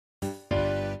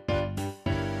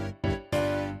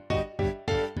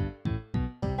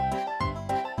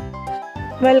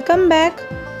Welcome back.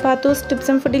 Pathu's tips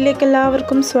and ഫുഡിലേക്ക്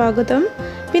എല്ലാവർക്കും സ്വാഗതം.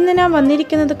 പിന്നെ ഞാൻ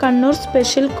വന്നിരിക്കുന്നത് കണ്ണൂർ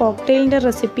സ്പെഷ്യൽ കോക്ടെയിലിൻ്റെ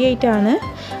റെസിപ്പി ആയിട്ടാണ്.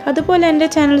 അതുപോലെ എൻ്റെ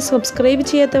ചാനൽ സബ്സ്ക്രൈബ്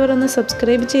ചെയ്യാത്തവർ ഒന്ന്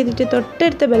സബ്സ്ക്രൈബ് ചെയ്തിട്ട്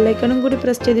തൊട്ടടുത്ത ബെല്ലൈക്കണും കൂടി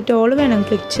പ്രസ് ചെയ്തിട്ട് ഓൾ വേണം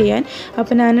ക്ലിക്ക് ചെയ്യാൻ.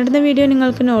 അപ്പോൾ ഞാനിടുന്ന വീഡിയോ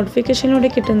നിങ്ങൾക്ക്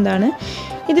നോട്ടിഫിക്കേഷനിലൂടെ കിട്ടുന്നതാണ്.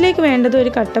 ഇതിലേക്ക് വേണ്ടത്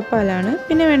ഒരു കട്ടപ്പാലാണ്,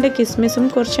 പിന്നെ വേണ്ട കിസ്മിസും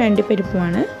കുറച്ച്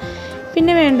അണ്ടിപ്പരിപ്പുമാണ്,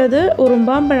 പിന്നെ വേണ്ടത്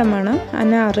ഉറുമ്പാമ്പഴമാണ്,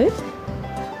 അനാറ്,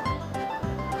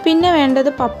 പിന്നെ വേണ്ടത്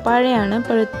പപ്പായയാണ്,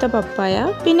 പഴുത്ത പപ്പായ,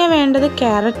 പിന്നെ വേണ്ടത്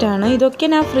ക്യാരറ്റാണ്. ഇതൊക്കെ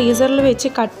ഞാൻ ഫ്രീസറിൽ വെച്ച്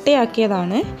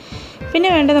കട്ടയാക്കിയതാണ്. പിന്നെ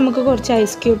വേണ്ടത് നമുക്ക് കുറച്ച്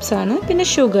ഐസ് ക്യൂബ്സ് ആണ്, പിന്നെ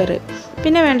ഷുഗർ,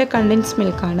 പിന്നെ വേണ്ട കണ്ടൻസ്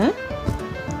മിൽക്കാണ്.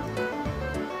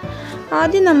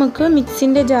 ആദ്യം നമുക്ക്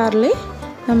മിക്സിൻ്റെ ജാറിൽ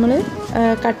നമ്മൾ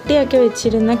കട്ടിയാക്കി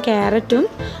വെച്ചിരുന്ന ക്യാരറ്റും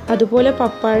അതുപോലെ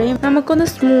പപ്പായയും നമുക്കൊന്ന്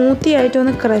സ്മൂത്തി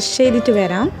ആയിട്ടൊന്ന് ക്രഷ് ചെയ്തിട്ട്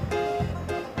വരാം.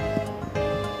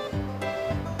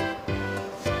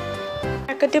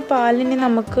 പാക്കറ്റ് പാലിന്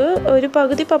നമുക്ക് ഒരു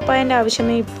പകുതി പപ്പായൻ്റെ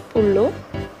ആവശ്യമേ ഉള്ളൂ.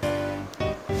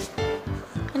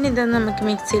 ഇനി ഇതൊന്ന് നമുക്ക്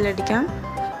മിക്സിയിലടിക്കാം.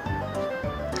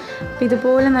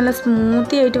 ഇതുപോലെ നല്ല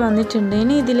സ്മൂത്തി ആയിട്ട് വന്നിട്ടുണ്ട്.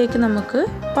 ഇനി ഇതിലേക്ക് നമുക്ക്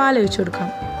പാൽ ഒഴിച്ചു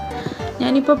കൊടുക്കാം.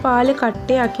 ഞാനിപ്പോൾ പാല്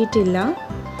കട്ടയാക്കിയിട്ടില്ല.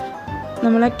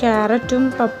 നമ്മളെ ക്യാരറ്റും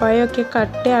പപ്പായയും ഒക്കെ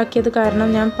കട്ടയാക്കിയത് കാരണം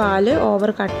ഞാൻ പാല്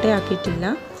ഓവർ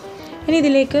കട്ടയാക്കിയിട്ടില്ല. ഇനി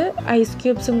ഇതിലേക്ക് ഐസ്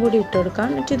ക്യൂബ്സും കൂടി ഇട്ട് കൊടുക്കാം.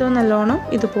 എന്നിട്ട് ഇതൊന്ന് നല്ലോണം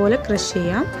ഇതുപോലെ ക്രഷ്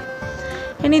ചെയ്യാം.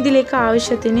 ഇനി ഇതിലേക്ക്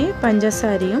ആവശ്യത്തിന്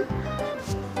പഞ്ചസാരയും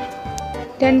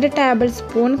 2 ടേബിൾ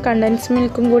സ്പൂൺ കണ്ടൻസ്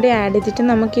മിൽക്കും കൂടി ആഡ് ചെയ്തിട്ട്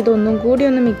നമുക്കിതൊന്നും കൂടി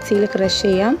ഒന്ന് മിക്സിയിൽ ക്രഷ്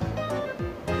ചെയ്യാം.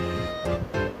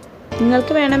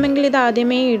 നിങ്ങൾക്ക് വേണമെങ്കിൽ ഇത്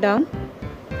ആദ്യമേ ഇടാം.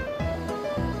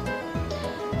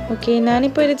 ഓക്കെ,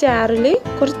 ഞാനിപ്പോൾ ഒരു ജാറിൽ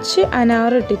കുറച്ച്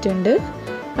അനാർ ഇട്ടിട്ടുണ്ട്.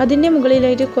 അതിൻ്റെ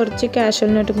മുകളിലായിട്ട് കുറച്ച്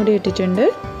കാഷ്യൂ നട്ടും കൂടി ഇട്ടിട്ടുണ്ട്,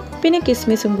 പിന്നെ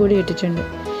കിസ്മിസും കൂടി ഇട്ടിട്ടുണ്ട്.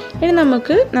 ഇനി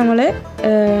നമുക്ക് നമ്മളെ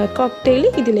കോക്ടെയിൽ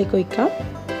ഇതിലേക്ക് ഒഴിക്കാം.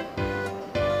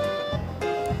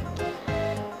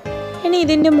 ഇനി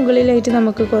ഇതിൻ്റെ മുകളിലായിട്ട്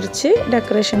നമുക്ക് കുറച്ച്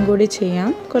ഡെക്കറേഷൻ കൂടി ചെയ്യാം.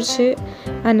 കുറച്ച്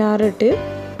അനാറിട്ട്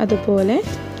അതുപോലെ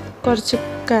കുറച്ച്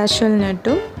കാഷ്യൂ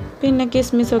നട്ടും പിന്നെ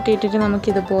കിസ്മിസൊക്കെ ഇട്ടിട്ട്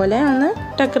നമുക്കിതുപോലെ ഒന്ന്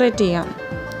ഡെക്കറേറ്റ് ചെയ്യാം.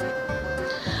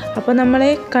 അപ്പോൾ നമ്മളെ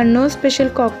കണ്ണൂർ സ്പെഷ്യൽ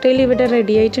കോക്ടെയിൽ ഇവിടെ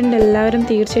റെഡി ആയിട്ടുണ്ട്. എല്ലാവരും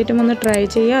തീർച്ചയായിട്ടും ഒന്ന് ട്രൈ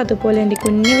ചെയ്യുക. അതുപോലെ എൻ്റെ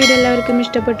കുഞ്ഞു വീഡിയോ എല്ലാവർക്കും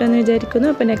ഇഷ്ടപ്പെട്ടു എന്ന് വിചാരിക്കുന്നു.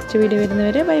 അപ്പോൾ നെക്സ്റ്റ് വീഡിയോ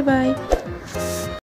വരുന്നവരെ ബൈ ബൈ.